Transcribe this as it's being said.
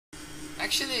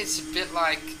Actually, it's a bit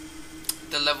like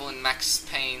the level in Max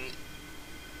Payne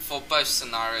for both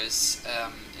scenarios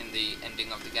in the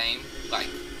ending of the game, like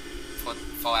for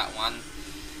Fallout 1.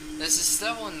 There's this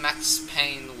level in Max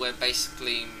Payne where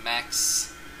basically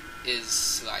Max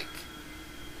is like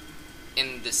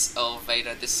in this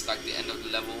elevator. This is like the end of the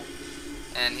level,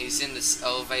 and he's in this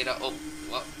elevator. Oh,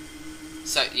 what?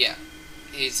 So yeah,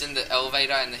 he's in the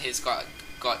elevator, and he's got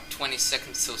 20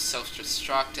 seconds till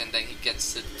self-destruct, and then he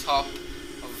gets to the top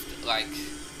of like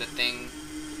the thing.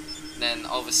 Then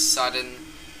all of a sudden,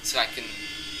 it's like in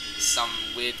some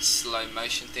weird slow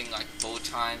motion thing, like ball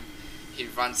time. He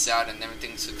runs out and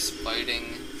everything's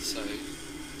exploding. So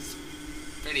it's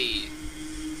pretty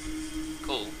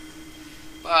cool.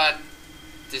 But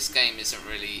this game isn't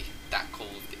really that cool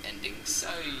with the ending. So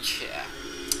yeah.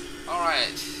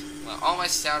 Alright, we're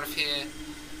almost out of here.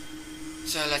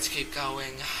 So let's keep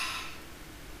going.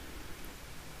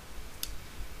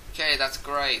 Okay, that's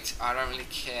great. I don't really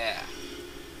care.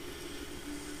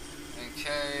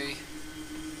 Okay.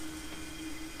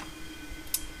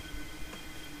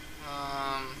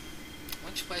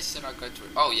 Which place did I go to?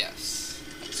 Oh yes.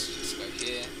 Let's just go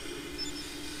here.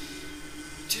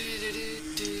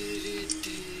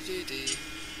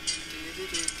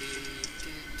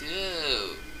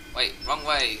 Wait, wrong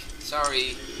way.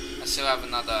 Sorry. I still have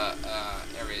another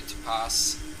area to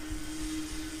pass.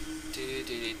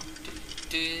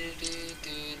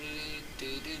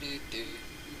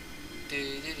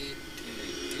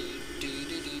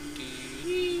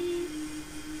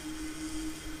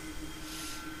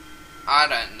 I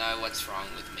don't know what's wrong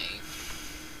with me.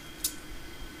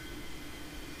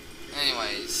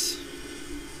 Anyways,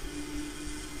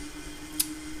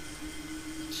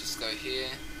 let's just go here.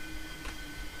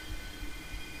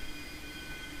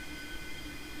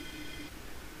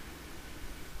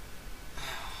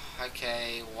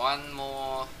 Okay, one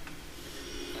more,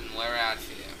 and we're out of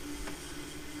here.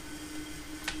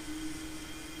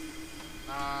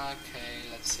 Okay,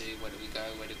 let's see, where do we go,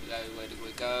 where do we go, where do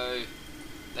we go?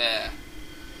 There.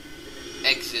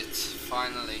 Exit,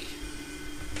 finally.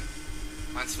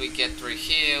 Once we get through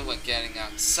here, we're getting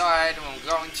outside, and we're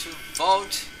going to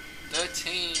Vault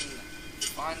 13.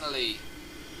 Finally.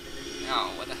 Now,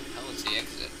 where the hell is the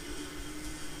exit?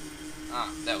 Ah,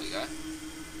 there we go.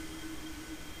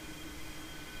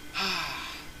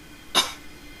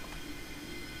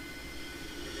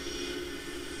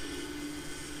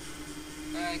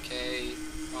 Okay,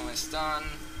 almost done.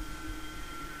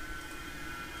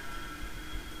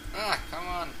 Ah, come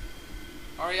on.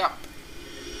 Hurry up.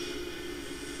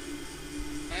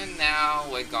 And now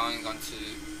we're going on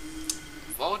to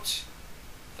Vault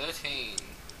 13.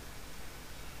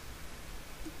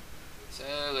 So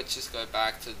let's just go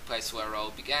back to the place where it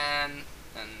all began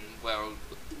and where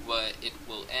it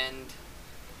will end.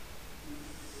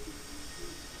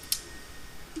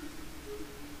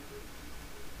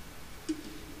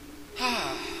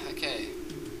 Okay.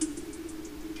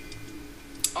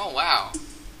 Oh wow.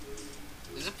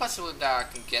 Is it possible that I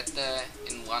can get there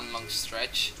in one long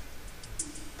stretch?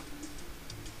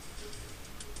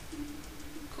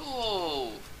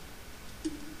 Cool.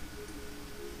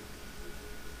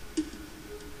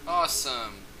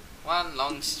 Awesome. One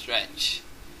long stretch.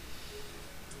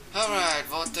 Alright,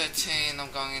 Vault 13,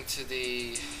 I'm going into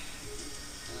the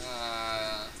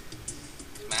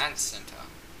command center,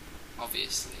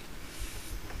 obviously.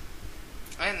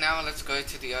 And now let's go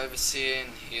to the Overseer,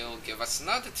 and he'll give us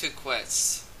another 2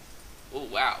 quests. Oh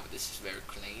wow, this is very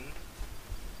clean.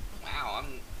 Wow,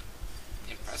 I'm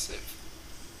impressive.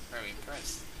 Very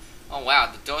impressed. Oh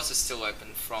wow, the doors are still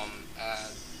open from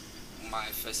my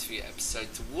first few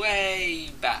episodes way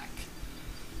back.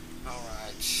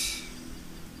 Alright.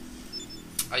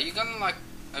 Are you gonna like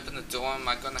open the door? Am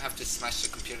I gonna have to smash the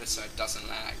computer so it doesn't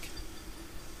lag?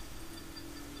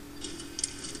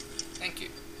 Thank you.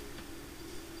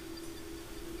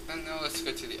 And now let's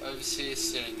go to the Overseer,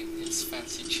 sitting in his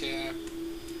fancy chair,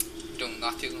 doing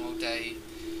nothing all day,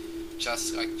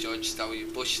 just like George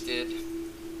W. Bush did.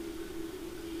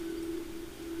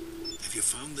 Have you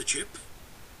found the chip?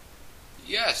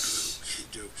 Yes. Okie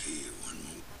dokie, one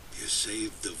moment. You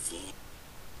saved the vault.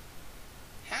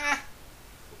 Huh?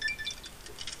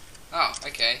 Oh,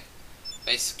 okay.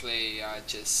 Basically, I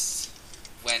just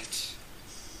went,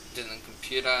 did a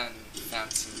computer and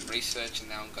found some research, and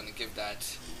now I'm gonna give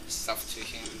that stuff to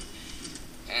him,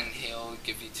 and he'll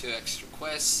give you 2 extra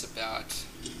quests about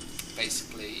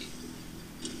basically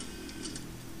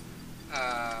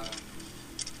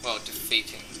well,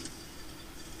 defeating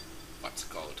what's it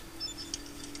called,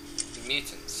 the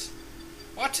mutants.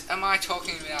 What am I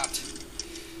talking about?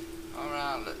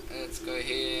 Alright, let's go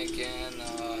here again.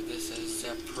 This is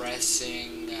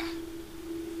depressing.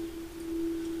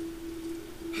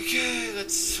 Okay,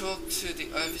 let's talk to the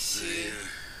overseer.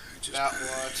 About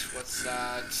what? What's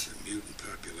that? The mutant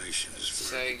population is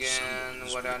Say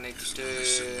again, what I need to do.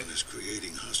 Someone is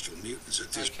creating hostile mutants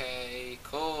at this. Okay,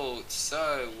 cool.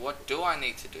 So, what do I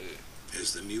need to do?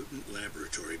 Has the mutant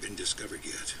laboratory been discovered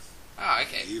yet? Ah,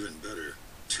 okay. Even better,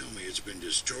 tell me it's been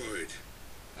destroyed.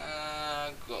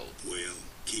 Go. Well,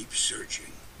 keep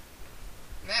searching.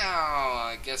 Now,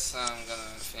 I guess I'm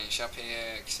gonna finish up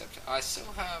here, except I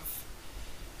still have,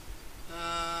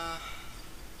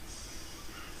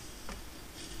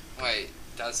 wait,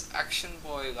 does Action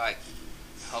Boy, like,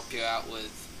 help you out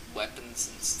with weapons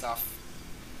and stuff?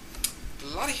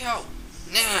 Bloody hell!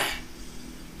 Nah!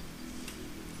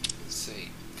 Let's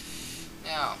see.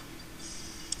 Now,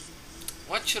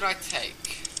 what should I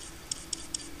take?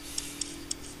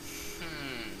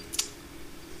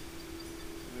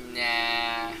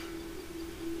 Nah.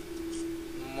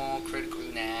 More critical,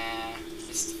 nah.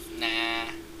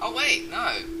 Nah. Oh wait,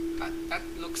 no. That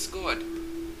looks good.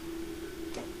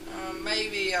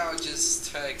 Maybe I'll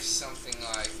just take something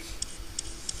like...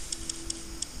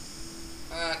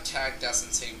 tag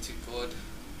doesn't seem too good.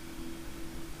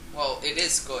 Well, it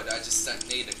is good, I just don't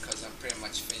need it because I'm pretty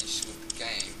much finished with the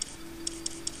game.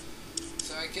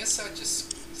 So I guess I'll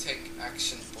just take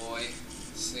Action Boy.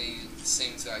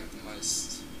 Seems like the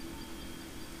most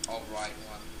alright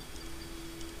one.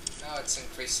 Now let's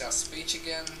increase our speech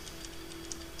again.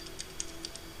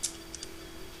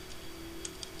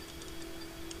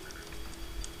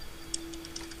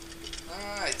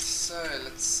 Alright, so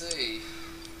let's see.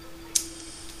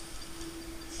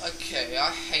 Okay,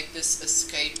 I hate this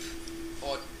escape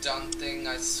or done thing.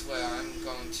 I swear I'm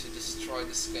going to destroy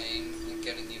this game and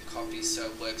get a new copy so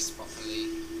it works properly.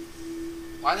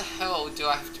 Why the hell do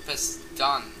I have to press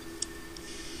done?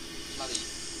 Bloody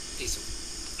piece of...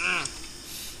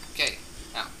 Okay,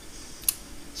 now,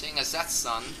 seeing as that's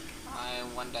done, I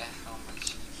wonder how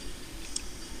much...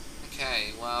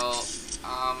 Okay, well,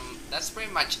 that's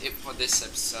pretty much it for this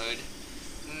episode.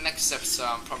 Next episode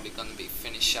I'm probably going to be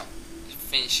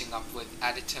finishing up with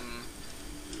Adytum,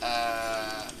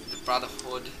 the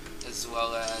Brotherhood, as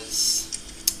well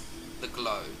as the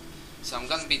Glow. So I'm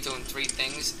going to be doing 3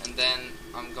 things, and then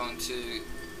I'm going to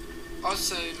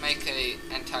also make a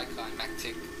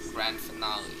anticlimactic grand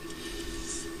finale.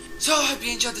 So I hope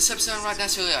you enjoyed this episode. Right,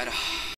 that's really later.